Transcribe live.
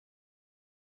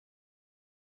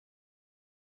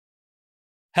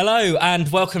Hello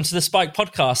and welcome to the Spike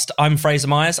podcast. I'm Fraser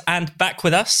Myers, and back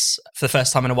with us for the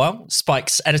first time in a while,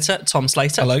 Spike's editor, Tom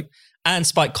Slater. Hello. And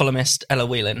Spike columnist, Ella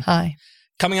Whelan. Hi.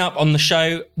 Coming up on the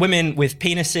show, women with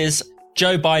penises,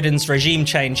 Joe Biden's regime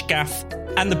change gaffe,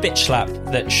 and the bitch slap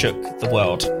that shook the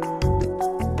world.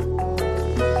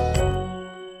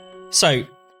 So,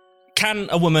 can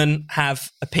a woman have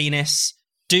a penis?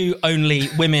 Do only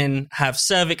women have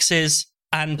cervixes?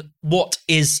 And what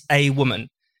is a woman?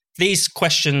 These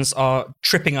questions are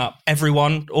tripping up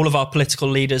everyone, all of our political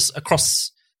leaders across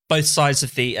both sides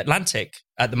of the Atlantic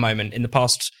at the moment. In the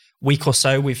past week or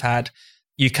so, we've had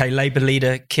UK Labour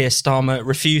leader Keir Starmer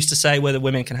refuse to say whether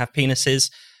women can have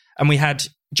penises. And we had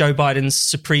Joe Biden's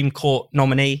Supreme Court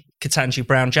nominee, Ketanji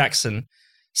Brown Jackson,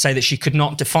 say that she could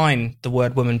not define the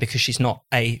word woman because she's not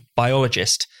a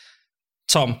biologist.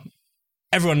 Tom,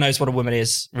 everyone knows what a woman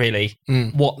is, really.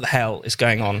 What the hell is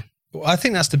going on? Well, I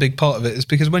think that's the big part of it, is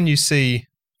because when you see,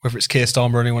 whether it's Keir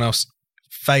Starmer or anyone else,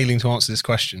 failing to answer this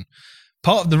question,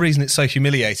 part of the reason it's so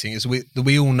humiliating is that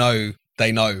we all know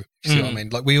they know. You see what I mean?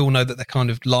 Like, we all know that they're kind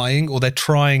of lying, or they're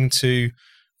trying to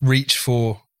reach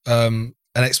for an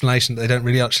explanation that they don't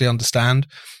really actually understand.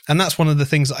 And that's one of the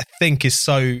things that I think is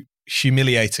so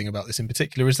humiliating about this in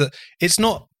particular, is that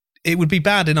it would be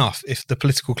bad enough if the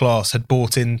political class had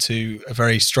bought into a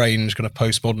very strange kind of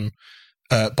postmodern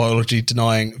biology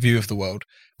denying view of the world,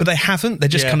 but they haven't. They're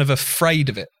just kind of afraid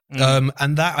of it.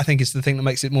 And that, I think, is the thing that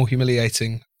makes it more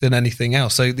humiliating than anything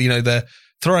else. So, they're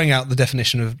throwing out the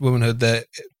definition of womanhood. They're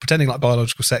pretending like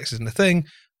biological sex isn't a thing.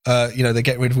 They're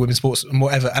getting rid of women's sports and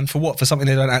whatever. And for what? For something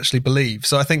they don't actually believe.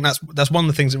 So I think that's one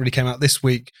of the things that really came out this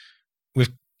week with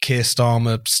Keir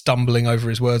Starmer stumbling over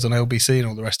his words on LBC and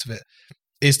all the rest of it,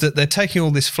 is that they're taking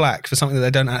all this flack for something that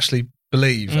they don't actually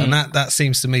believe. And that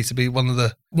seems to me to be one of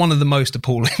the most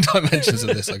appalling dimensions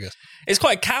of this, I guess. It's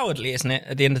quite cowardly, isn't it,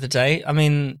 at the end of the day? I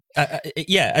mean,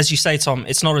 as you say, Tom,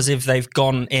 it's not as if they've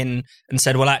gone in and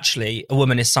said, well, actually, a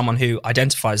woman is someone who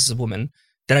identifies as a woman.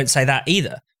 They don't say that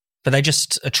either, but they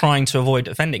just are trying to avoid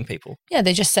offending people. Yeah,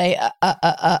 they just say,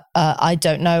 I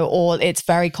don't know, or it's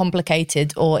very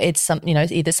complicated, or it's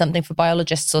either something for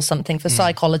biologists or something for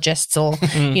psychologists, or,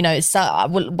 I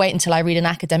will wait until I read an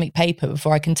academic paper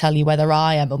before I can tell you whether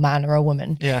I am a man or a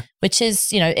woman. Yeah. Which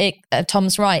is,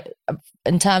 Tom's right.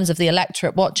 In terms of the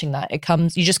electorate watching that,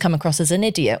 you just come across as an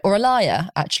idiot or a liar,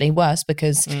 actually worse,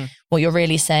 because what you're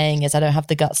really saying is I don't have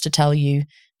the guts to tell you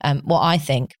what I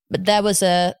think. But there was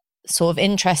a sort of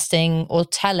interesting or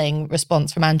telling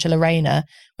response from Angela Rayner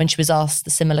when she was asked the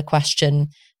similar question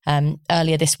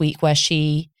earlier this week, where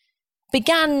she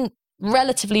began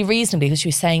relatively reasonably, because she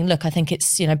was saying, look, I think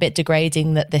it's a bit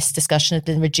degrading that this discussion has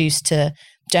been reduced to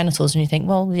genitals. And you think,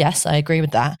 well, yes, I agree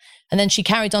with that. And then she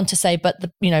carried on to say, but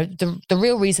the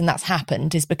real reason that's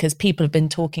happened is because people have been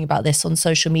talking about this on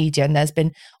social media, and there's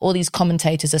been all these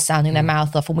commentators are sounding their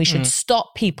mouth off, and we should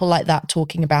stop people like that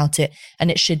talking about it, and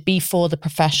it should be for the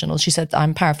professionals. She said,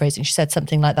 I'm paraphrasing, she said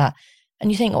something like that. And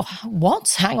you think, oh,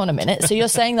 what? Hang on a minute. So you're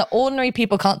saying that ordinary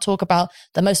people can't talk about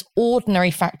the most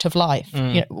ordinary fact of life,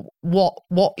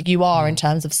 what you are in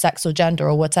terms of sex or gender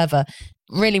or whatever.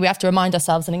 Really, we have to remind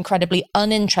ourselves an incredibly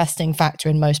uninteresting factor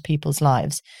in most people's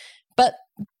lives. But,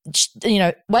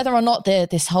 whether or not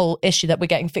this whole issue that we're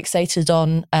getting fixated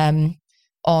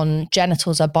on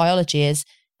genitals or biology is,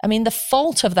 the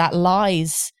fault of that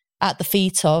lies at the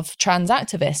feet of trans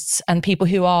activists and people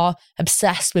who are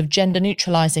obsessed with gender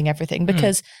neutralizing everything.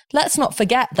 Because let's not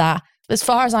forget that, as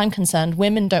far as I'm concerned,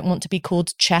 women don't want to be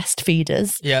called chest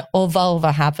feeders or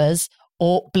vulva havers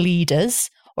or bleeders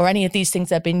or any of these things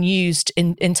that have been used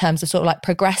in terms of sort of like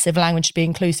progressive language to be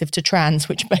inclusive to trans,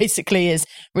 which basically is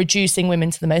reducing women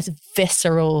to the most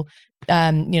visceral,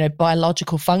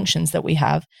 biological functions that we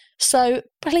have. So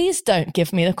please don't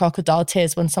give me the crocodile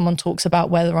tears when someone talks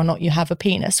about whether or not you have a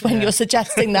penis, when you're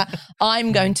suggesting that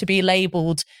I'm going to be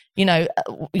labelled,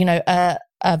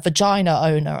 a vagina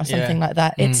owner or something like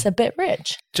that. It's a bit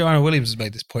rich. Joanna Williams has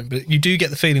made this point, but you do get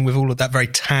the feeling with all of that very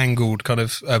tangled kind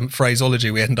of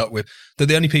phraseology we end up with, that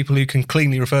the only people who can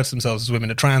cleanly refer to themselves as women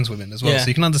are trans women as well. So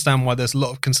you can understand why there's a lot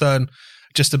of concern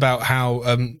just about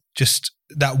how just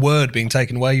that word being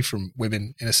taken away from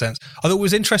women, in a sense. I thought it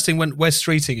was interesting when Wes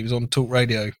Streeting, he was on Talk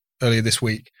Radio earlier this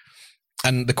week,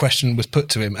 and the question was put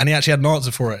to him, and he actually had an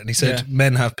answer for it. And he said,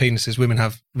 men have penises, women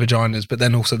have vaginas, but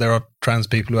then also there are trans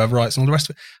people who have rights and all the rest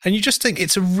of it. And you just think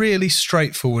it's a really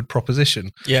straightforward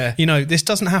proposition. Yeah. This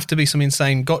doesn't have to be some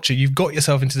insane gotcha. You've got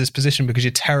yourself into this position because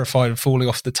you're terrified of falling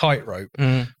off the tightrope.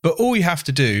 But all you have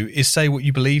to do is say what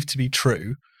you believe to be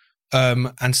true,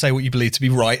 and say what you believe to be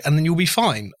right, and then you'll be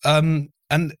fine.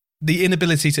 And the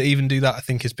inability to even do that, I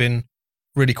think, has been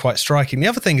really quite striking. The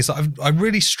other thing is that I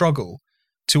really struggle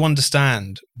to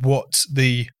understand what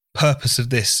the purpose of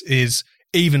this is,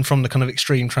 even from the kind of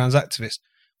extreme trans activist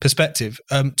perspective,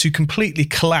 to completely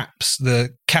collapse the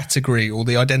category or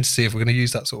the identity, if we're going to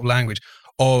use that sort of language,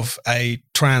 of a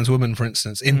trans woman, for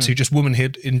instance, into just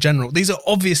womanhood in general. These are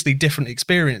obviously different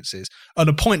experiences. On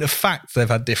a point of fact, they've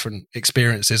had different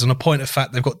experiences. On a point of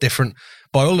fact, they've got different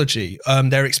biology.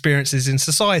 Their experiences in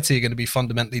society are going to be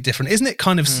fundamentally different. Isn't it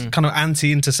kind of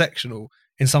anti-intersectional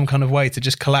in some kind of way to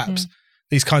just collapse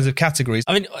these kinds of categories?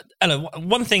 I mean, Ella,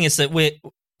 one thing is that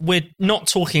we're not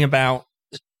talking about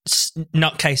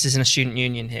nutcases in a student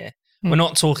union here. We're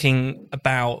not talking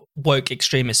about woke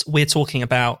extremists. We're talking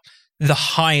about the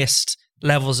highest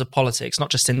levels of politics,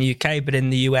 not just in the UK, but in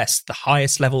the US, the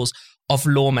highest levels of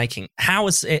lawmaking. How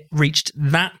has it reached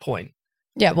that point?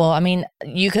 Yeah, well, I mean,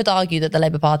 you could argue that the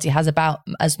Labour Party has about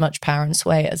as much power and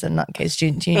sway as a nutcase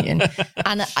student union.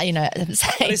 And,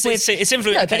 it's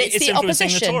influencing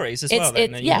the Tories as well.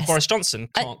 Yes. Boris Johnson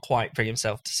can't quite bring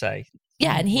himself to say.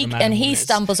 Yeah, and he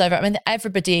stumbles over. I mean,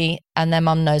 everybody and their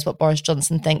mum knows what Boris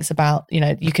Johnson thinks about.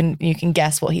 You can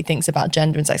guess what he thinks about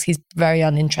gender and sex. He's very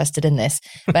uninterested in this.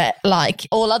 But like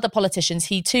all other politicians,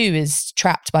 he too is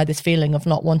trapped by this feeling of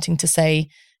not wanting to say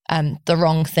the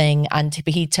wrong thing, and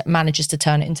he manages to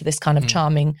turn it into this kind of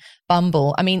charming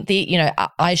bumble. I mean,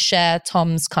 I share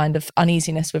Tom's kind of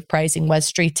uneasiness with praising Wes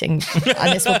Streeting,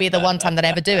 and this will be the one time that I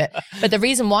ever do it. But the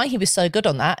reason why he was so good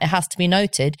on that, it has to be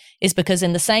noted, is because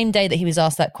in the same day that he was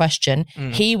asked that question,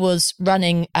 he was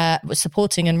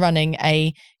supporting and running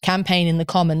a campaign in the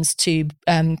Commons to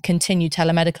continue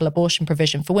telemedical abortion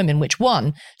provision for women, which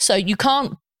won. So you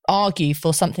can't argue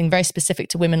for something very specific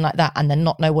to women like that and then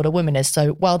not know what a woman is.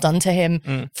 So well done to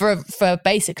him for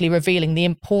basically revealing the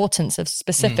importance of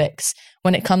specifics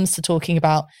when it comes to talking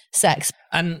about sex.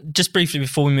 And just briefly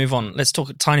before we move on, let's talk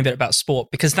a tiny bit about sport,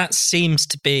 because that seems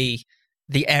to be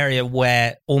the area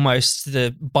where almost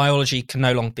the biology can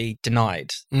no longer be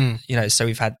denied. So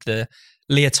we've had the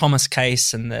Leah Thomas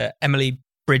case and the Emily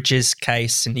Bridges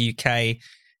case in the UK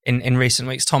in recent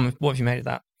weeks. Tom, what have you made of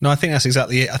that? No, I think that's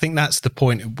exactly it. I think that's the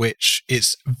point at which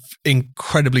it's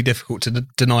incredibly difficult to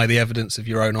deny the evidence of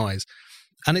your own eyes.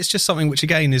 And it's just something which,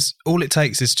 again, is all it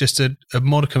takes is just a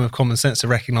modicum of common sense to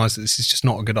recognise that this is just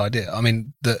not a good idea. I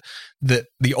mean,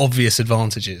 the obvious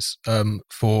advantages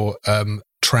for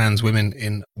trans women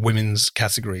in women's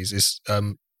categories is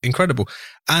incredible.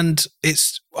 And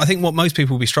I think what most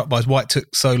people will be struck by is why it took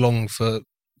so long for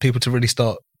people to really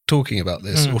start talking about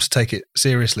this or to take it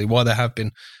seriously, why there have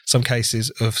been some cases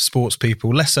of sports people,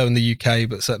 less so in the UK,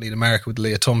 but certainly in America with the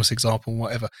Leah Thomas example and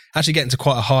whatever, actually getting to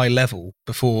quite a high level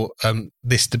before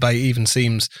this debate even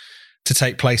seems to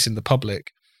take place in the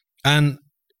public. And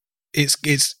it's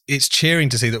cheering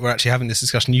to see that we're actually having this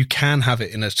discussion. You can have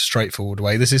it in a straightforward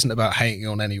way. This isn't about hating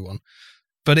on anyone.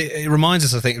 But it reminds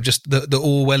us, I think, of just the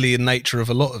Orwellian nature of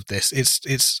a lot of this.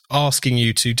 It's asking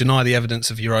you to deny the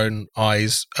evidence of your own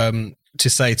eyes, to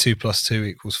say 2 +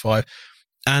 2 = 5,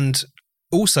 and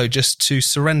also just to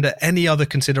surrender any other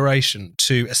consideration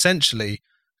to essentially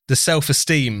the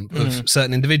self-esteem of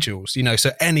certain individuals.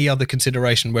 So any other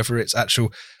consideration, whether it's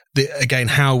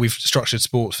how we've structured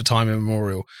sports for time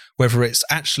immemorial, whether it's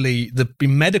actually the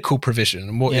medical provision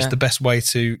and what is the best way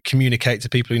to communicate to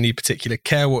people who need particular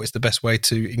care, what is the best way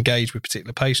to engage with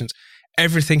particular patients,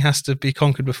 everything has to be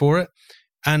conquered before it.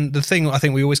 And the thing I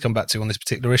think we always come back to on this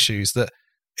particular issue is that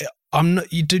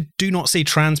you do not see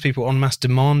trans people en masse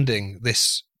demanding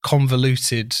this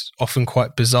convoluted, often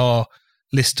quite bizarre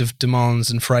list of demands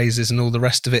and phrases and all the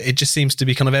rest of it. It just seems to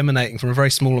be kind of emanating from a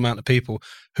very small amount of people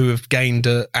who have gained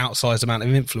an outsized amount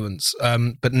of influence.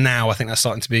 But now I think that's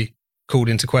starting to be called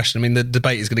into question. I mean, the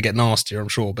debate is going to get nastier, I'm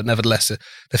sure, but nevertheless,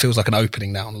 there feels like an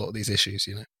opening now on a lot of these issues,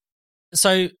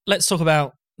 So let's talk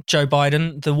about Joe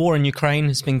Biden. The war in Ukraine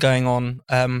has been going on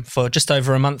for just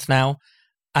over a month now.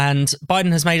 And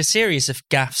Biden has made a series of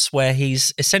gaffes where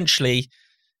he's essentially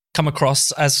come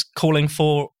across as calling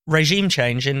for regime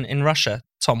change in Russia.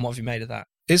 Tom, what have you made of that?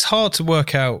 It's hard to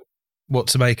work out what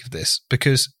to make of this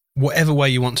because whatever way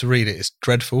you want to read it is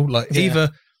dreadful.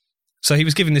 So he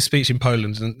was giving this speech in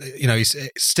Poland and, he's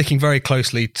sticking very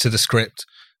closely to the script,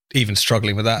 even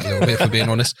struggling with that a little bit, if we're being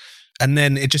honest. And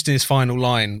then it just in his final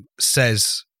line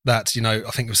says that,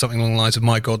 I think it was something along the lines of,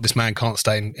 my God, this man can't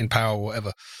stay in power or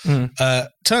whatever.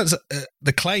 Turns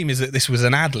the claim is that this was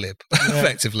an ad lib,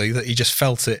 effectively, that he just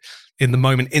felt it in the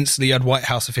moment. Instantly, you had White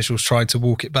House officials trying to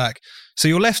walk it back. So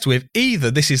you're left with either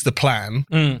this is the plan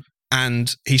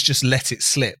and he's just let it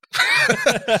slip,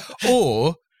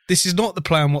 or this is not the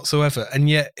plan whatsoever. And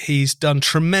yet he's done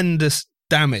tremendous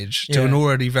damage to an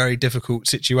already very difficult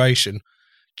situation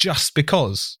just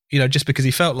because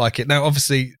he felt like it. Now,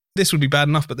 obviously, this would be bad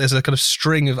enough, but there's a kind of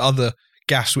string of other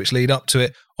gaffes which lead up to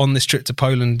it. On this trip to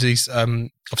Poland, he's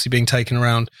obviously being taken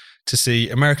around to see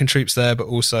American troops there, but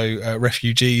also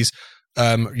refugees.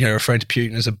 Referring to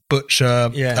Putin as a butcher,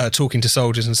 talking to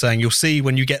soldiers and saying, "You'll see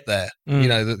when you get there."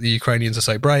 That the Ukrainians are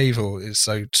so brave, or is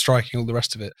so striking, all the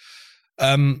rest of it.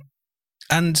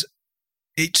 And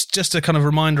it's just a kind of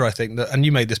reminder, I think, that, and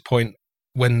you made this point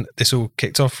when this all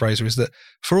kicked off, Fraser, is that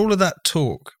for all of that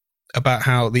talk about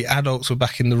how the adults were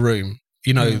back in the room,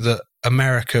 that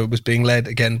America was being led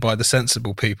again by the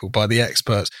sensible people, by the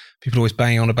experts, people always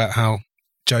banging on about how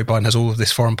Joe Biden has all of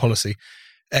this foreign policy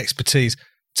expertise,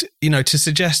 to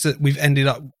suggest that we've ended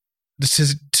up,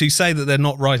 to say that they're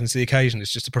not rising to the occasion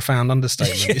is just a profound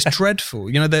understatement. It's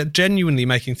dreadful. They're genuinely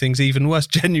making things even worse,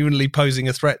 genuinely posing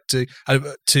a threat to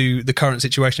the current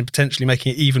situation, potentially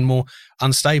making it even more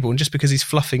unstable. And just because he's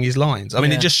fluffing his lines,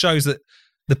 it just shows that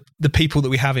the people that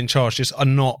we have in charge just are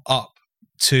not up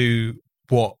to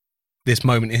what this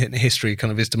moment in history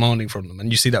kind of is demanding from them.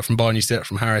 And you see that from Biden, you see that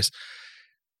from Harris.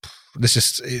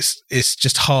 It's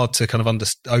just hard to kind of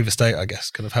overstate, I guess,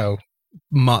 kind of how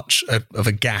much of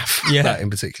a gaffe that in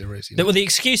particular is. Well, the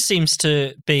excuse seems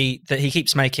to be that he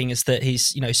keeps making is that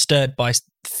he's stirred by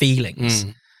feelings.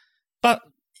 But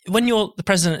when you're the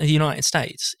president of the United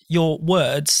States, your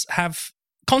words have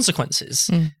consequences.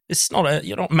 It's not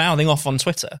you're not mouthing off on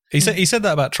Twitter. He said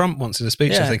that about Trump once in a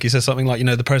speech. I think he said something like,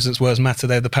 the president's words matter.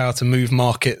 They have the power to move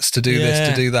markets, to do this,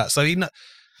 to do that. So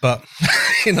but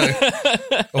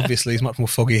obviously he's much more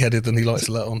foggy-headed than he likes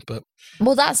to let on. But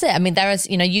well, that's it. There is,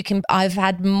 I've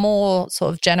had more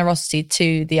sort of generosity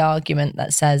to the argument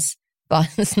that says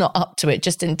Biden's not up to it,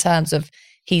 just in terms of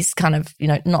he's kind of,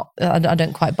 not, I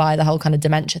don't quite buy the whole kind of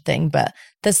dementia thing, but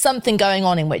there's something going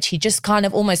on in which he just kind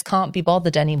of almost can't be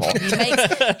bothered anymore.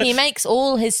 He makes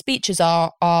all his speeches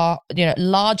are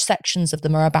large sections of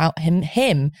them are about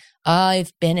him.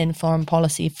 I've been in foreign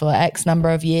policy for X number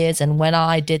of years, and when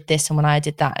I did this and when I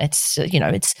did that,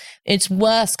 it's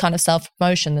worse kind of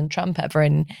self-promotion than Trump ever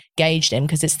engaged in,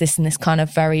 because it's this in this kind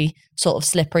of very sort of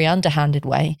slippery, underhanded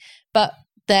way. But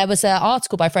there was an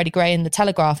article by Freddie Gray in The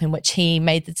Telegraph in which he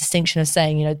made the distinction of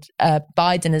saying,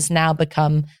 Biden has now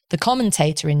become the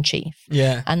commentator-in-chief.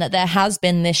 Yeah. And that there has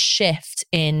been this shift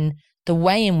in the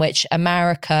way in which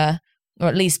America, or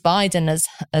at least Biden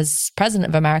as president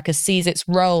of America, sees its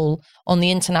role on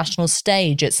the international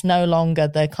stage. It's no longer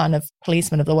the kind of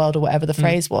policeman of the world, or whatever the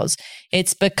phrase was.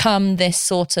 It's become this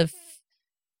sort of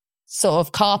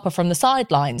carper from the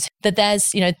sidelines, that there's,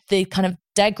 the kind of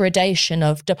degradation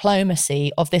of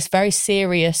diplomacy, of this very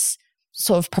serious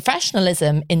sort of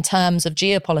professionalism in terms of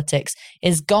geopolitics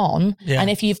is gone. Yeah. And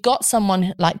if you've got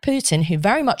someone like Putin, who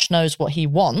very much knows what he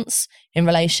wants in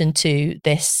relation to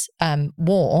this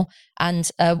war, and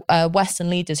Western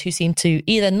leaders who seem to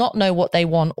either not know what they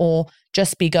want or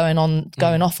just be going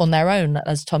off on their own,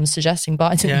 as Tom's suggesting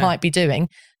Biden might be doing,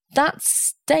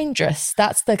 that's dangerous.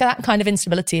 That kind of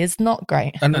instability is not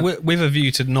great. And with a view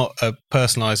to not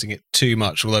personalising it too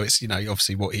much, although it's,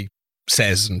 obviously what he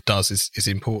says and does is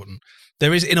important.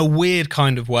 There is, in a weird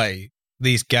kind of way,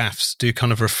 these gaffes do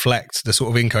kind of reflect the sort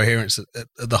of incoherence at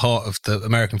the heart of the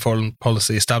American foreign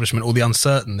policy establishment, or the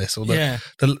uncertainness, or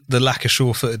the lack of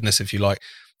sure-footedness, if you like.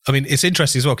 It's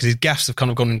interesting as well, because his gaffes have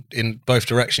kind of gone in both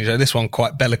directions. This one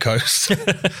quite bellicose.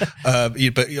 But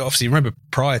you obviously remember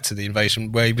prior to the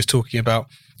invasion where he was talking about,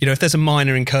 if there's a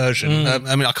minor incursion,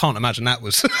 I can't imagine that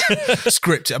was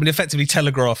scripted. Effectively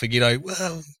telegraphing,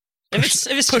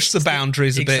 push the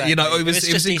boundaries a bit.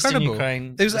 It was incredible.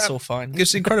 Ukraine, it's all fine.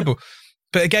 It's incredible.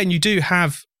 But again, you do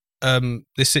have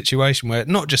this situation where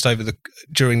not just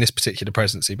during this particular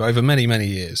presidency, but over many, many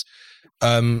years,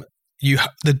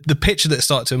 the picture that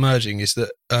started to emerging is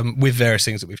that with various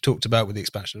things that we've talked about, with the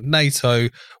expansion of NATO,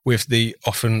 with the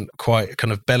often quite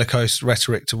kind of bellicose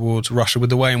rhetoric towards Russia, with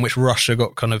the way in which Russia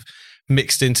got kind of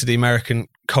mixed into the American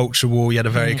culture war, you had a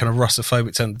very kind of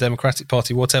Russophobic term, the Democratic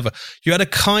Party, whatever. You had a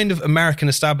kind of American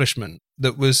establishment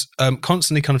that was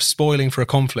constantly kind of spoiling for a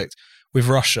conflict with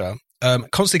Russia,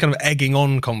 constantly kind of egging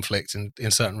on conflict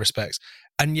in certain respects,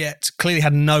 and yet clearly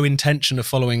had no intention of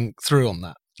following through on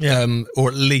that. Or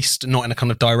at least not in a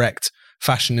kind of direct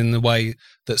fashion, in the way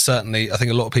that certainly I think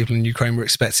a lot of people in Ukraine were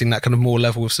expecting that kind of more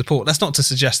level of support. That's not to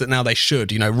suggest that now they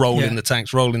should, roll in the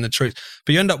tanks, roll in the troops,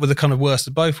 but you end up with the kind of worst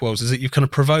of both worlds, is that you've kind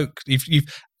of you've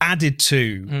added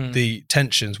to the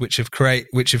tensions which have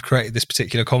created this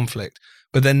particular conflict,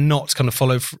 but then not kind of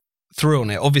follow through on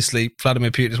it. Obviously,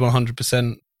 Vladimir Putin is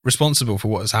 100% responsible for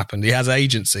what has happened. He has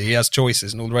agency, he has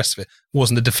choices, and all the rest of it. It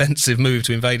wasn't a defensive move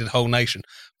to invade a whole nation.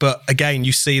 But again,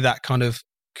 you see that kind of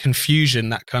confusion,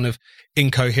 that kind of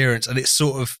incoherence, and it's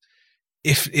sort of,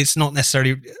 if it's not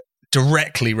necessarily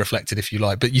directly reflected, if you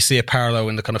like, but you see a parallel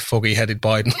in the kind of foggy-headed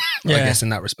Biden, I guess, in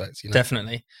that respect.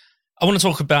 Definitely. I want to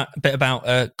talk a bit about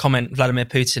a comment Vladimir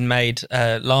Putin made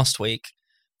last week,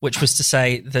 which was to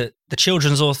say that the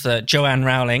children's author Joanne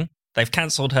Rowling, they've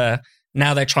cancelled her.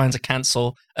 Now they're trying to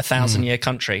cancel a 1,000-year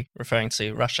country, referring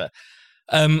to Russia.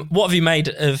 What have you made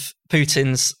of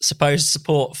Putin's supposed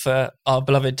support for our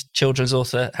beloved children's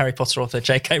author, Harry Potter author,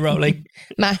 J.K. Rowling?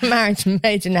 Marriage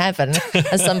made in heaven,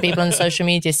 as some people on social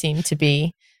media seem to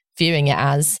be viewing it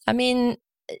as. I mean,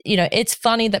 it's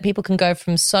funny that people can go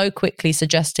from so quickly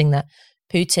suggesting that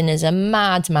Putin is a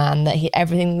madman, that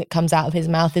everything that comes out of his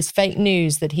mouth is fake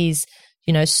news, that he's,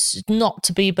 not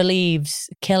to be believed,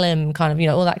 kill him, kind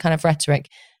of, all that kind of rhetoric,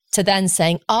 to then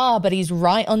saying, but he's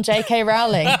right on J.K.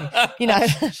 Rowling,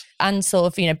 and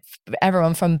sort of,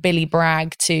 everyone from Billy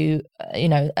Bragg to,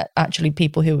 actually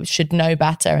people who should know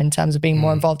better in terms of being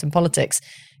more involved in politics,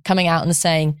 coming out and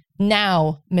saying,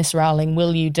 now, Miss Rowling,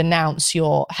 will you denounce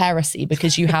your heresy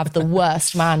because you have the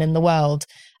worst man in the world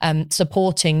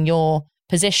supporting your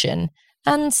position?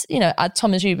 And,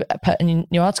 Tom, as you put in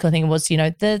your article, I think it was,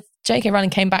 the J.K. Rowling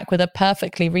came back with a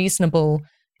perfectly reasonable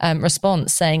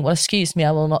response saying, well, excuse me, I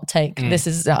will not take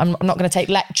this. I'm not going to take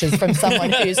lectures from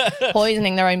someone who's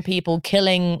poisoning their own people,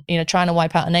 killing, trying to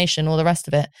wipe out a nation, all the rest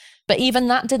of it. But even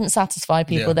that didn't satisfy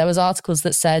people. Yeah. There was articles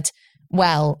that said,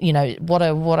 well, what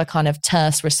a kind of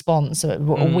terse response, or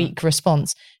a weak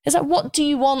response. It's like, what do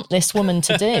you want this woman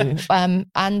to do?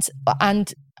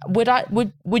 And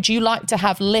would you like to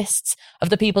have lists of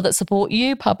the people that support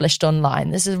you published online?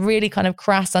 This is a really kind of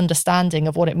crass understanding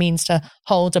of what it means to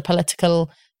hold a political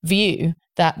view,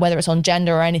 that whether it's on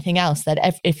gender or anything else, that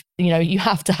if you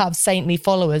have to have saintly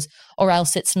followers or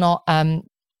else it's not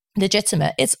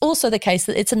legitimate. It's also the case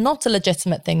that it's not a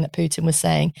legitimate thing that Putin was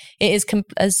saying. It is,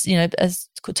 as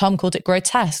Tom called it,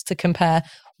 grotesque to compare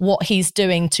what he's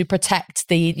doing to protect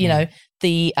the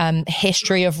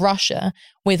history of Russia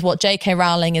with what J.K.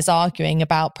 Rowling is arguing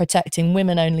about protecting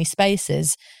women-only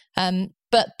spaces.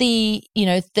 But the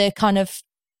kind of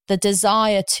the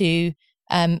desire to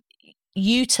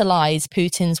utilize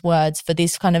Putin's words for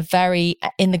this kind of very,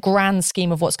 in the grand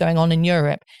scheme of what's going on in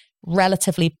Europe,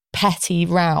 relatively petty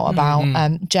row about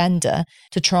gender,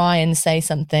 to try and say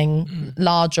something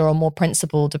larger or more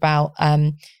principled about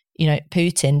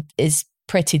Putin is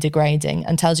pretty degrading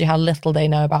and tells you how little they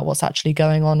know about what's actually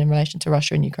going on in relation to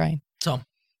Russia and Ukraine. Tom?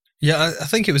 Yeah, I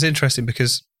think it was interesting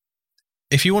because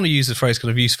if you want to use the phrase kind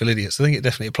of useful idiots, I think it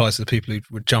definitely applies to the people who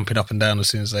were jumping up and down as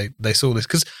soon as they saw this.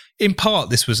 Because in part,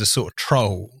 this was a sort of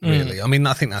troll, really. I mean,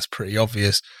 I think that's pretty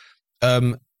obvious.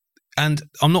 And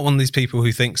I'm not one of these people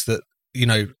who thinks that,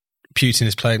 Putin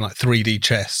is playing like 3D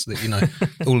chess, that,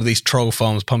 all of these troll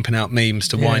farms pumping out memes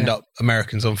to wind up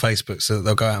Americans on Facebook so that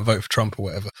they'll go out and vote for Trump or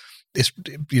whatever. It's,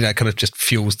 kind of just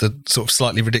fuels the sort of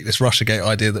slightly ridiculous Russiagate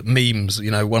idea that memes,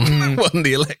 won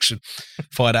the election,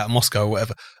 fired out of Moscow or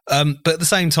whatever. But at the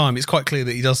same time, it's quite clear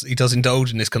that he does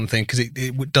indulge in this kind of thing because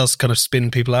it does kind of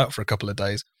spin people out for a couple of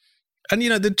days. And,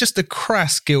 just the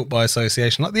crass guilt by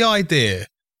association, like the idea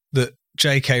that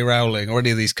J.K. Rowling or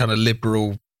any of these kind of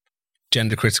liberal,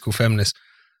 gender critical feminists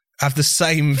have the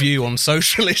same view on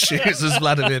social issues as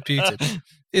Vladimir Putin.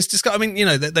 It's just, I mean,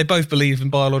 they both believe in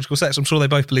biological sex. I'm sure they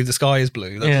both believe the sky is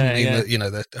blue. That doesn't mean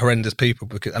that, they're horrendous people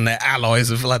and they're allies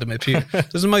of Vladimir Putin.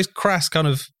 There's the most crass kind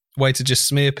of way to just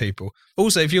smear people.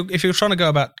 Also, if you're trying to go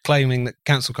about claiming that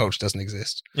cancel culture doesn't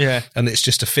exist, and it's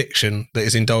just a fiction that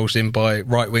is indulged in by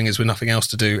right-wingers with nothing else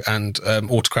to do and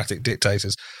autocratic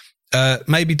dictators,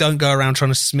 maybe don't go around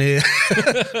trying to smear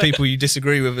people you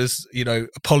disagree with as,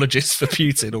 apologists for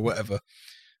Putin or whatever.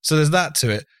 So there's that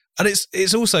to it. And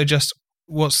it's also just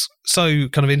what's so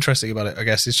kind of interesting about it, I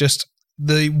guess, is just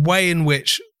the way in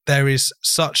which there is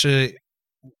such a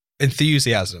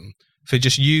enthusiasm for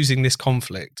just using this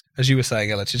conflict, as you were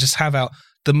saying, Ella, to just have out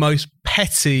the most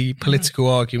petty political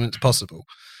arguments possible.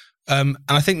 And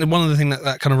I think that one of the things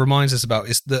that kind of reminds us about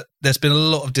is that there's been a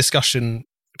lot of discussion,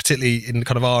 particularly in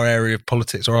kind of our area of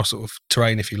politics or our sort of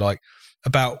terrain, if you like,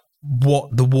 about what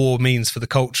the war means for the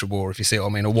culture war, if you see what I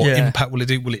mean, or what impact will it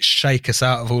do? Will it shake us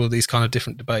out of all of these kind of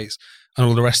different debates and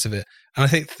all the rest of it? And I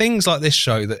think things like this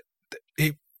show that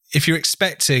if you're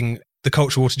expecting the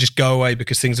culture war to just go away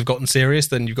because things have gotten serious,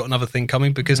 then you've got another thing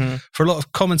coming. Because for a lot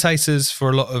of commentators, for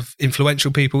a lot of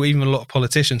influential people, even a lot of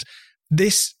politicians,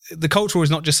 the culture war is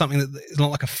not just something that it's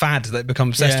not like a fad that become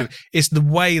obsessed with. It's the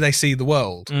way they see the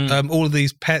world. All of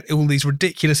these all these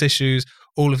ridiculous issues,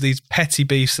 all of these petty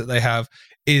beefs that they have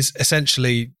is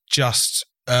essentially just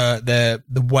the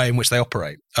way in which they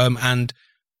operate. And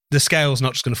the scale's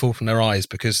not just going to fall from their eyes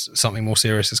because something more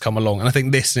serious has come along. And I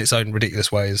think this in its own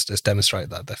ridiculous way has demonstrated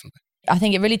that, definitely. I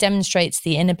think it really demonstrates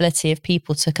the inability of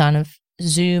people to kind of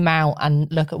zoom out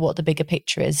and look at what the bigger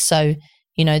picture is. So,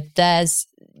 you know, there's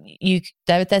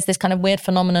this kind of weird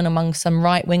phenomenon among some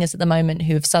right wingers at the moment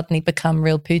who have suddenly become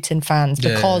real Putin fans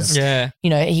because you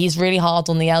know, he's really hard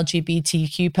on the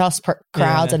LGBTQ plus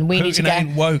crowd, and we Putin need to get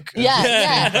ain't woke.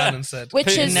 Yeah. Which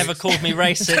Putin is never called me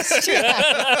racist.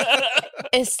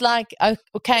 It's like,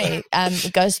 okay,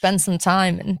 go spend some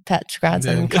time in Petrograd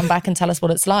and come back and tell us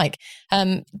what it's like.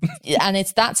 And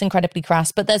that's incredibly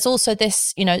crass. But there's also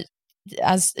this, you know,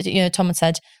 as you know, Tom had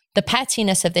said, the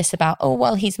pettiness of this about, oh,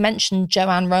 well, he's mentioned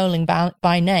Joanne Rowling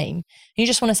by name. You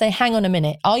just want to say, hang on a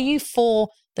minute. Are you for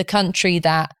the country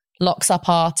that locks up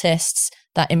artists,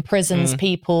 that imprisons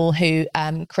people who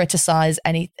criticize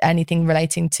anything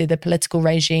relating to the political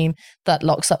regime, that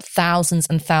locks up thousands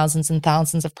and thousands and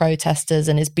thousands of protesters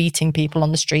and is beating people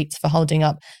on the streets for holding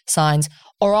up signs?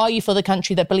 Or are you for the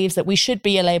country that believes that we should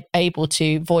be able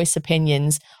to voice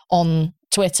opinions on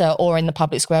Twitter or in the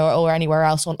public square or anywhere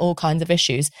else on all kinds of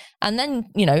issues? And then,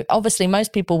 you know, obviously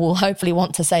most people will hopefully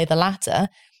want to say the latter,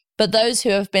 but those who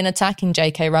have been attacking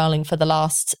J.K. Rowling for the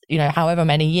last, you know, however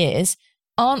many years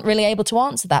aren't really able to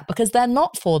answer that because they're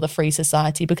not for the free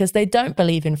society, because they don't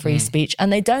believe in free speech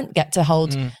and they don't get to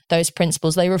hold those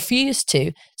principles. They refuse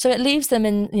to. So it leaves them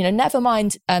in, you know, never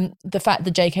mind the fact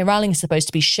that J.K. Rowling is supposed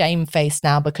to be shamefaced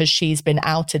now because she's been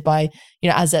outed by, you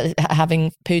know, as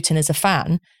having Putin as a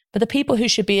fan. But the people who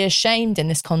should be ashamed in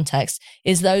this context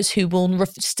is those who will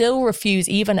still refuse,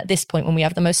 even at this point when we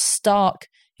have the most stark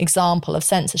example of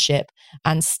censorship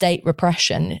and state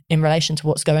repression in relation to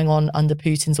what's going on under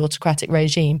Putin's autocratic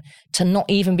regime, to not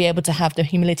even be able to have the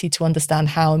humility to understand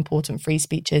how important free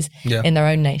speech is in their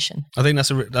own nation. I think that's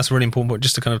a really important point,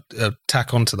 just to kind of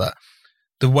tack onto that.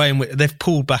 The way in which they've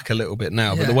pulled back a little bit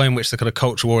now, but the way in which the kind of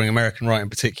culture warring American right in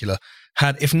particular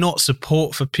had, if not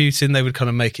support for Putin, they would kind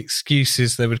of make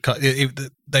excuses. They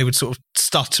would sort of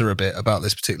stutter a bit about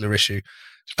this particular issue.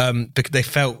 Because they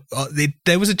felt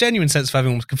there was a genuine sense of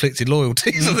having conflicted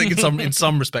loyalties, I think, in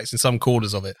some respects, in some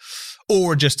quarters of it,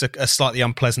 or just a slightly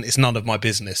unpleasant, it's none of my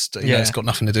business, you know, it's got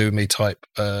nothing to do with me type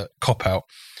cop out.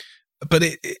 But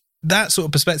that sort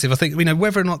of perspective, I think, you know,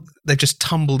 whether or not they've just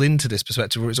tumbled into this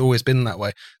perspective or it's always been that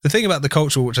way. The thing about the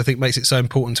culture, which I think makes it so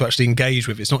important to actually engage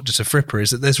with, it's not just a fripper, is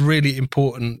that there's really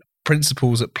important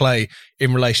principles at play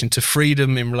in relation to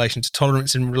freedom, in relation to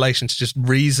tolerance, in relation to just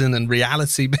reason and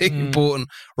reality being important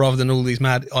rather than all these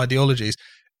mad ideologies.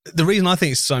 The reason I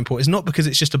think it's so important is not because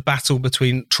it's just a battle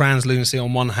between trans lunacy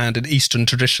on one hand and Eastern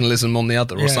traditionalism on the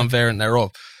other, or some variant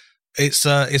thereof.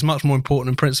 It's much more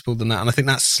important in principle than that. And I think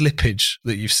that slippage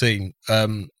that you've seen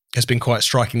has been quite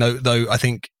striking, though I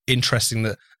think interesting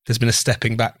that there's been a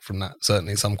stepping back from that,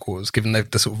 certainly in some quarters, given they've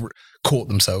sort of caught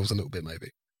themselves a little bit maybe.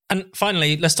 And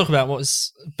finally, let's talk about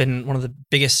what's been one of the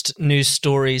biggest news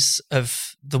stories of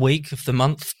the week, of the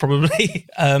month, probably.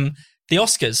 The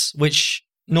Oscars, which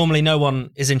normally no one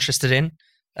is interested in,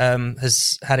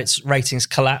 has had its ratings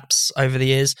collapse over the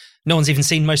years. No one's even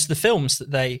seen most of the films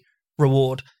that they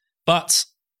reward. But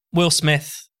Will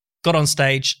Smith got on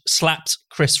stage, slapped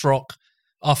Chris Rock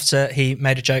after he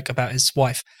made a joke about his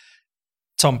wife.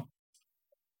 Tom,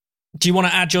 do you want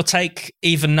to add your take,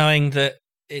 even knowing that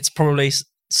it's probably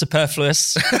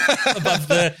superfluous above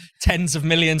the tens of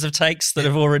millions of takes that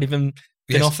have already been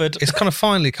offered? It's kind of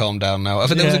finally calmed down now. I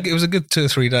think it was a good 2 or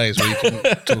 3 days where you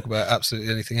couldn't talk about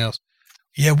absolutely anything else.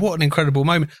 Yeah, what an incredible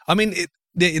moment. I mean,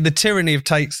 the tyranny of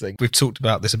takes thing, we've talked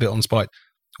about this a bit on Spike,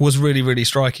 was really, really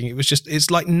striking. It was just, it's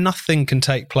like nothing can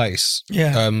take place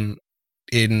in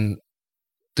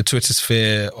the Twitter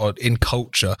sphere or in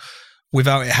culture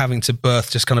without it having to birth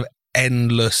just kind of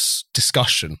endless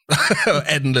discussion,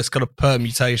 endless kind of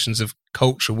permutations of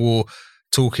culture war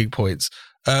talking points.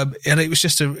 And it was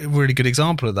just a really good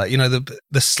example of that. You know,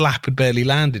 the slap had barely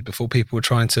landed before people were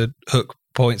trying to hook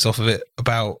points off of it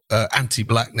about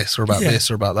anti-blackness or about this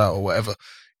or about that or whatever.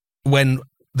 When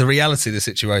the reality of the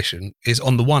situation is,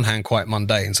 on the one hand, quite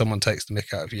mundane. Someone takes the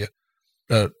mick out of your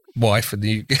wife and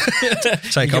you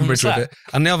take umbrage with it.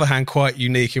 On the other hand, quite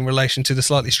unique in relation to the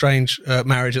slightly strange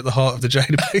marriage at the heart of the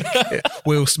Jada Pinkett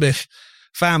Will Smith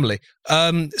family.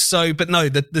 But no,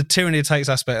 the tyranny of takes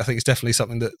aspect, I think, is definitely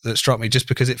something that struck me, just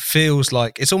because it feels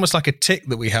like it's almost like a tick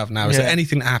that we have now. Is that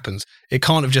anything that happens, it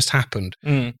can't have just happened.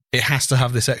 It has to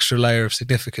have this extra layer of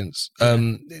significance.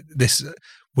 This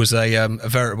was a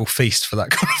veritable feast for that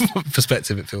kind of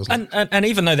perspective, it feels like. And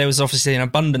even though there was obviously an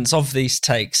abundance of these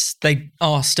takes, they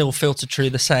are still filtered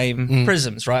through the same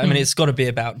prisms, right? I mean, it's got to be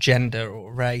about gender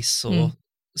or race or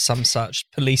some such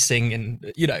policing and,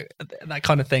 that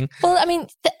kind of thing. Well, I mean,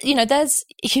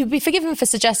 you'd be forgiven for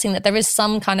suggesting that there is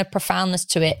some kind of profoundness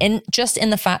to it in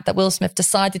the fact that Will Smith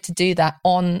decided to do that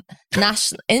on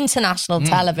international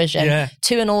television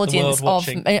to an audience of,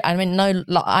 I mean,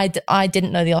 I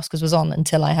didn't know the Oscars was on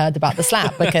until I heard about the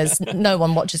slap because no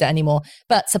one watches it anymore.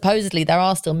 But supposedly there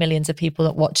are still millions of people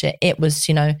that watch it. It was,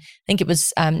 I think it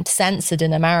was censored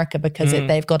in America because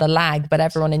they've got a lag, but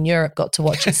everyone in Europe got to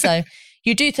watch it. So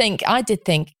I did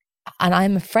think, and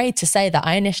I'm afraid to say that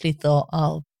I initially thought,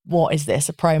 oh, what is this?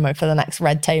 A promo for the next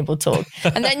Red Table Talk?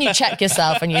 And then you check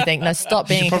yourself and you think, no, stop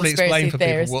being a conspiracy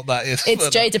theorist. What that is. It's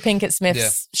Jada Pinkett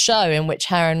Smith's show in which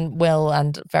her and Will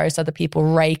and various other people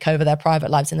rake over their private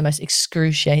lives in the most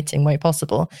excruciating way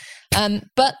possible.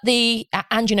 But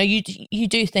you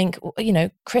do think,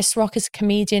 Chris Rock is a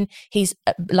comedian. He's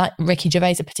like Ricky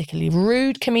Gervais, a particularly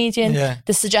rude comedian. Yeah.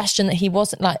 The suggestion that he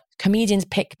wasn't like comedians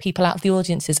pick people out of the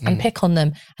audiences and pick on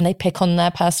them, and they pick on their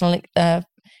personal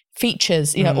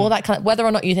features, all that kind of, whether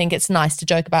or not you think it's nice to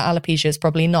joke about alopecia, it's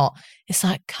probably not. It's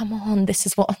like, come on, this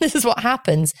is what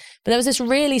happens. But there was this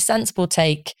really sensible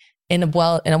take in a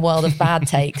world of bad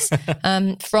takes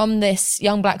from this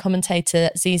young black commentator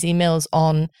Zizi Mills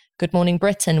on Good Morning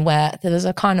Britain, where there was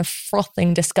a kind of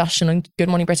frothing discussion on Good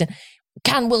Morning Britain.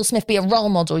 Can Will Smith be a role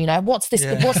model? What's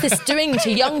this doing to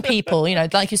young people?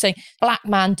 Like you say, black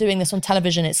man doing this on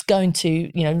television, it's going to,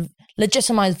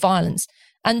 legitimize violence.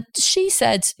 And she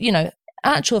said,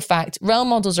 actual fact, role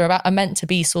models are meant to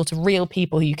be sort of real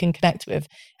people who you can connect with.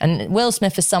 And Will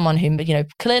Smith is someone who,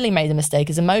 clearly made a mistake.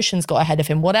 His emotions got ahead of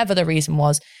him, whatever the reason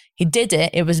was. He did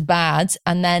it. It was bad.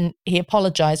 And then he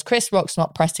apologized. Chris Rock's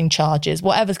not pressing charges,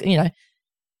 whatever,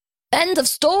 end of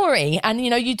story. And,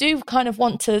 you do kind of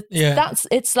want to,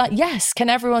 it's like, yes, can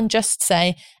everyone just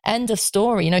say end of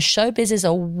story? Showbiz is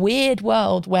a weird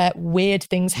world where weird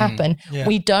things happen.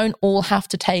 We don't all have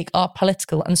to take our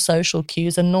political and social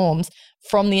cues and norms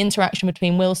from the interaction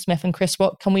between Will Smith and Chris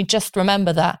Rock. Can we just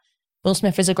remember that Will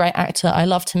Smith is a great actor? I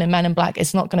loved him in Men in Black.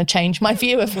 It's not going to change my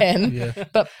view of him.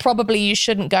 But probably you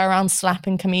shouldn't go around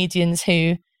slapping comedians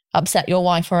who upset your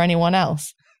wife or anyone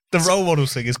else. The role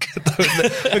models thing is good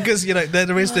though, because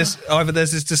there is this, either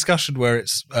there's this discussion where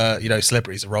it's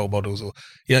celebrities are role models, or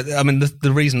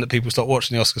the reason that people stop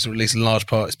watching the Oscars, or at least in large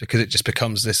part, is because it just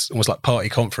becomes this almost like party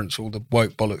conference for all the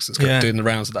woke bollocks that's doing the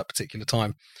rounds at that particular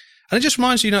time. And it just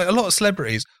reminds you, a lot of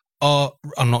celebrities are,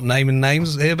 I'm not naming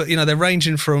names here, but they're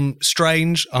ranging from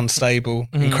strange, unstable,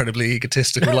 incredibly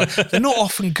egotistical. Like, they're not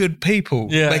often good people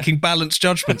making balanced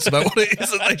judgments about what it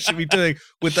is that they should be doing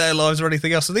with their lives or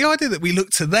anything else. So the idea that we look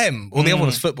to them, or the other one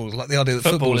is football, like the idea that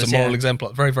football is a moral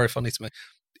exemplar, very, very funny to me.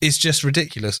 It's just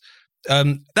ridiculous.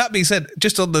 That being said,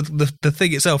 just on the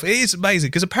thing itself, it is amazing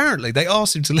because apparently they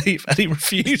asked him to leave and he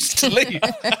refused to leave.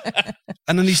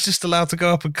 And then he's just allowed to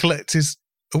go up and collect his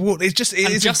award. It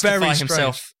is justify very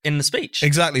himself in the speech.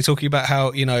 Exactly, talking about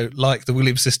how, like the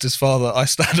Williams sisters' father, I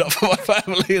stand up for my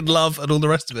family and love and all the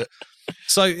rest of it.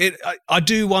 So I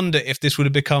do wonder if this would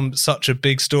have become such a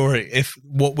big story, if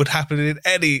what would happen in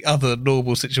any other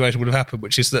normal situation would have happened,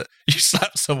 which is that you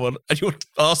slap someone and you're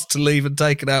asked to leave and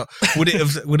taken out. Would it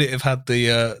have had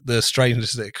the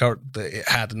strangeness that it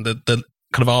had and the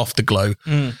kind of afterglow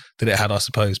that it had, I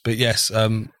suppose. But yes,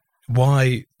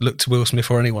 why look to Will Smith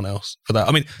or anyone else for that?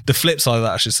 I mean, the flip side of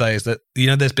that, I should say, is that,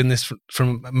 there's been this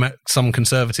from some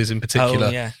conservatives in particular,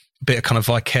 a bit of kind of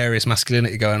vicarious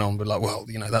masculinity going on, but like, well,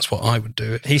 that's what I would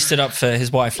do. He stood up for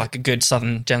his wife like a good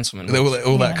Southern gentleman.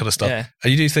 All that kind of stuff. Yeah.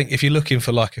 And you do think if you're looking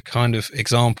for like a kind of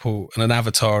example and an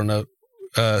avatar and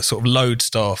a sort of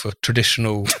lodestar for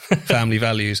traditional family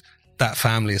values, that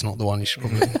family is not the one you should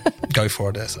probably go for,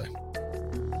 I dare say.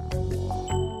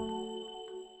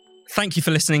 Thank you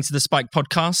for listening to the Spike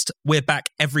podcast. We're back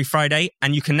every Friday,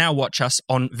 and you can now watch us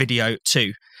on video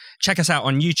too. Check us out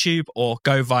on YouTube or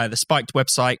go via the Spiked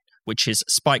website, which is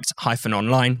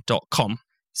spiked-online.com.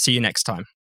 See you next time.